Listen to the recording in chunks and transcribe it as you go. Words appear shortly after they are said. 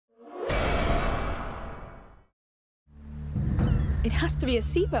It has to be a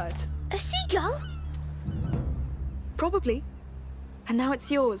seabird. A seagull? Probably. And now it's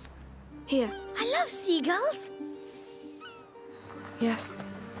yours. Here. I love seagulls. Yes.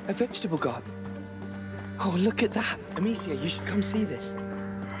 A vegetable garden. Oh, look at that. Amicia, you should come see this.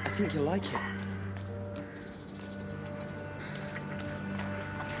 I think you'll like it.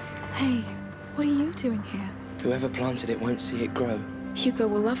 Hey, what are you doing here? Whoever planted it won't see it grow. Hugo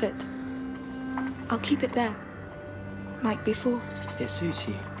will love it. I'll keep it there. Like before. It suits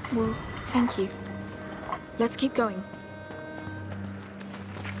you. Well, thank you. Let's keep going.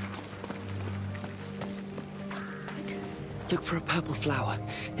 Look for a purple flower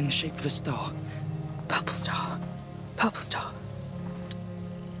in the shape of a star. Purple star. Purple star.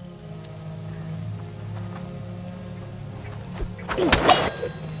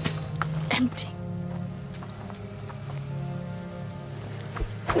 Empty.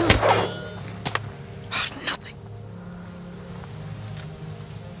 Nothing.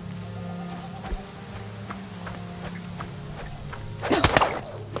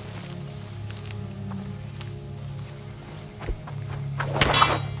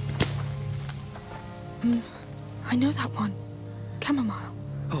 I know that one. Chamomile.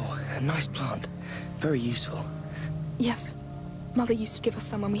 Oh, a nice plant. Very useful. Yes. Mother used to give us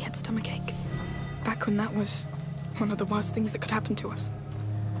some when we had stomachache. Back when that was one of the worst things that could happen to us.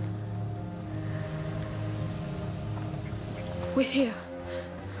 We're here.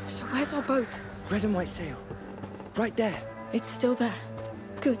 So where's our boat? Red and white sail. Right there. It's still there.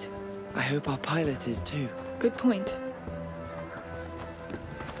 Good. I hope our pilot is too. Good point.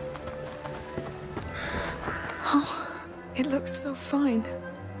 Oh, it looks so fine.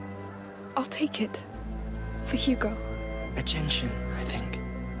 I'll take it. For Hugo. A Gentian, I think.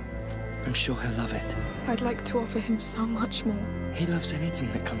 I'm sure he'll love it. I'd like to offer him so much more. He loves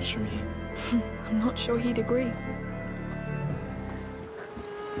anything that comes from you. I'm not sure he'd agree.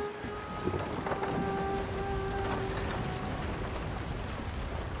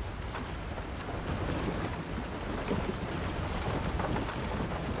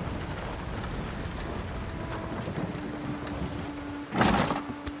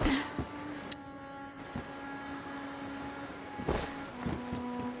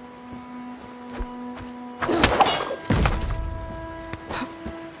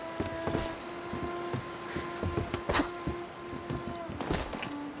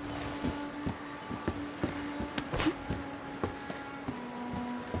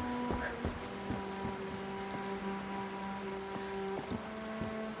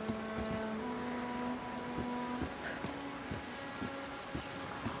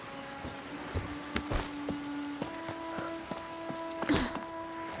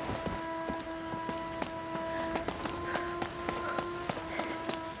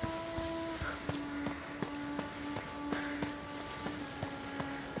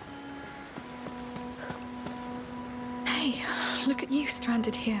 Look at you,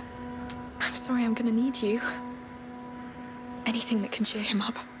 stranded here. I'm sorry I'm gonna need you. Anything that can cheer him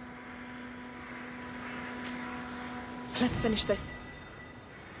up. Let's finish this.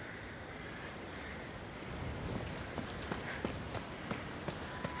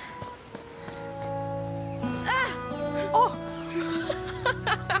 Ah! Oh!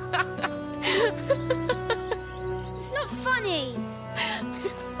 It's not funny.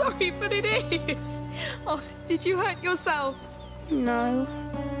 Sorry, but it is. Oh, did you hurt yourself? No.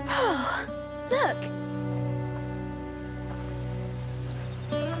 Oh, look.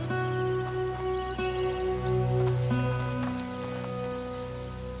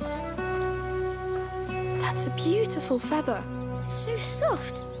 That's a beautiful feather. So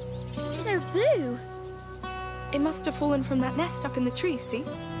soft. So blue. It must have fallen from that nest up in the tree, see?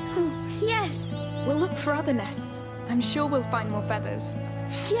 Oh, yes. We'll look for other nests. I'm sure we'll find more feathers.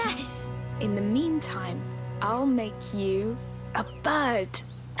 Yes. In the meantime, I'll make you a bird.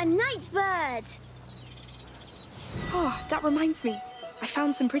 A night bird. Oh, that reminds me. I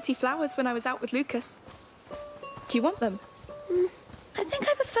found some pretty flowers when I was out with Lucas. Do you want them? I think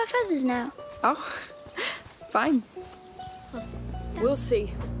I prefer feathers now. Oh, fine. We'll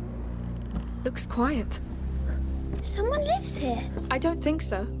see. Looks quiet. Someone lives here. I don't think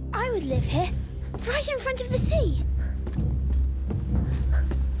so. I would live here, right in front of the sea.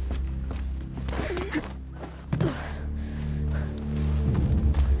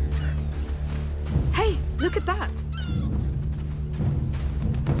 Hey, look at that.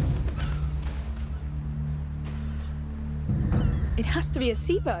 It has to be a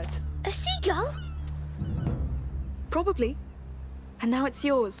seabird. A seagull? Probably. And now it's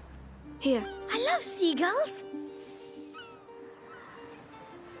yours. Here. I love seagulls.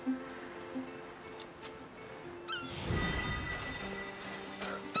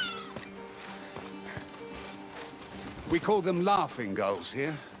 We call them laughing gulls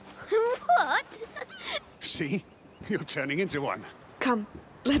here. What? See? You're turning into one. Come,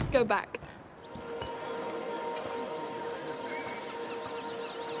 let's go back.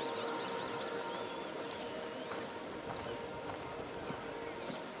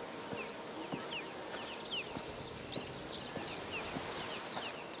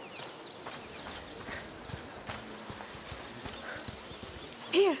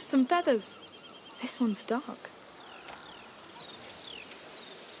 Here, some feathers. This one's dark.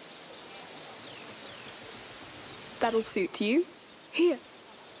 That'll suit you. Here.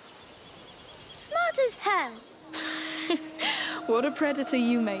 Smart as hell. What a predator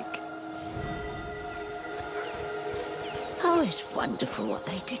you make. Oh, it's wonderful what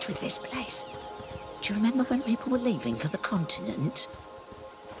they did with this place. Do you remember when people were leaving for the continent?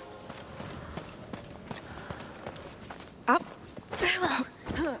 Up. Very well.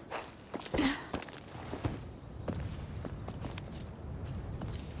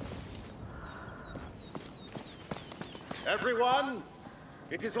 Everyone,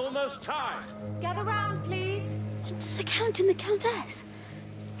 it is almost time. Gather round, please. It's the Count and the Countess.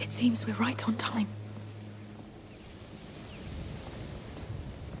 It seems we're right on time.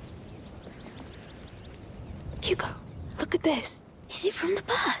 Hugo, look at this. Is it from the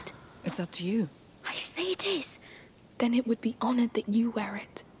bird? It's up to you. I say it is. Then it would be honored that you wear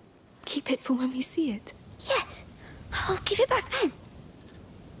it. Keep it for when we see it. Yes. I'll give it back then.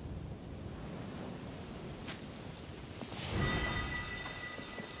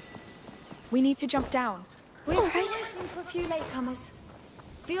 We need to jump down. We're All still right. waiting for a few latecomers.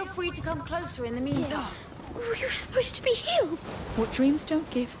 Feel free to come closer in the meantime. We were supposed to be healed. What dreams don't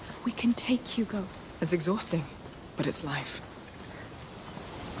give, we can take, Hugo. It's exhausting, but it's life.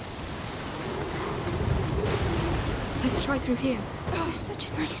 Let's try through here. Oh, such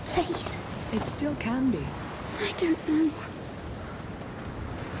a nice place. It still can be. I don't know.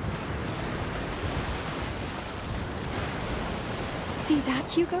 See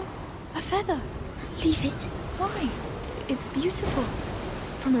that, Hugo? A feather. Leave it. Why? It's beautiful.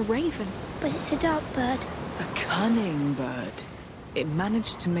 From a raven. But it's a dark bird. A cunning bird. It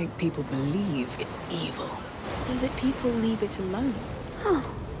managed to make people believe it's evil. So that people leave it alone. Oh,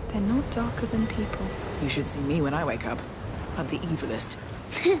 They're not darker than people. You should see me when I wake up. I'm the evilest.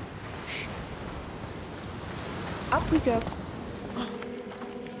 Up we go.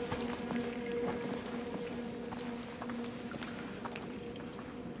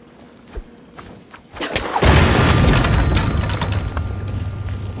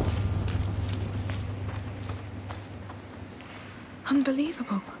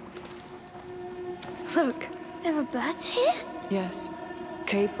 Unbelievable. Look, there are birds here? Yes.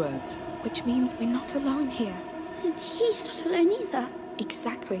 Cave birds. which means we're not alone here. And he's not alone either.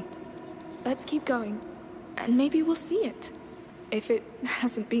 Exactly. Let's keep going, and maybe we'll see it. If it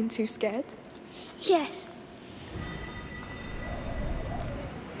hasn't been too scared. Yes.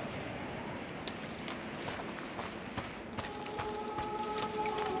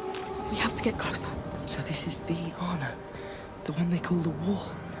 We have to get closer. So this is the honor, the one they call the wall.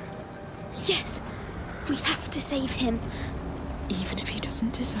 Yes. We have to save him. Even if he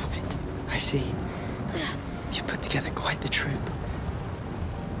doesn't deserve it. I see. You've put together quite the troop.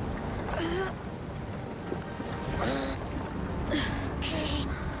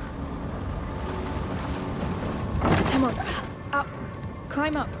 Come on. Up.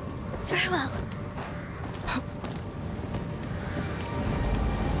 Climb up. Very well.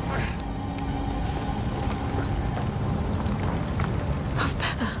 A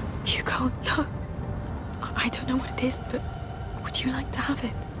feather. Hugo, look. I don't know what it is, but would you like to have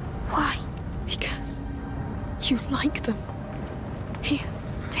it? Why? Because you like them. Here,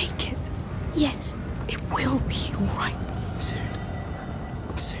 take it. Yes. It will be all right. Soon.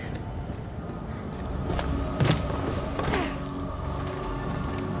 Soon.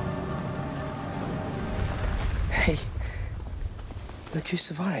 Hey. Look who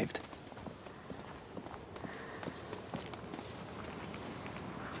survived.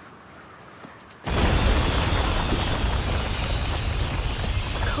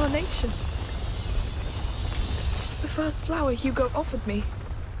 Carnation. It's the first flower Hugo offered me.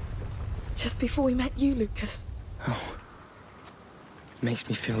 Just before we met you, Lucas. Oh. Makes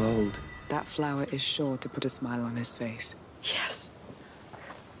me feel old. That flower is sure to put a smile on his face. Yes.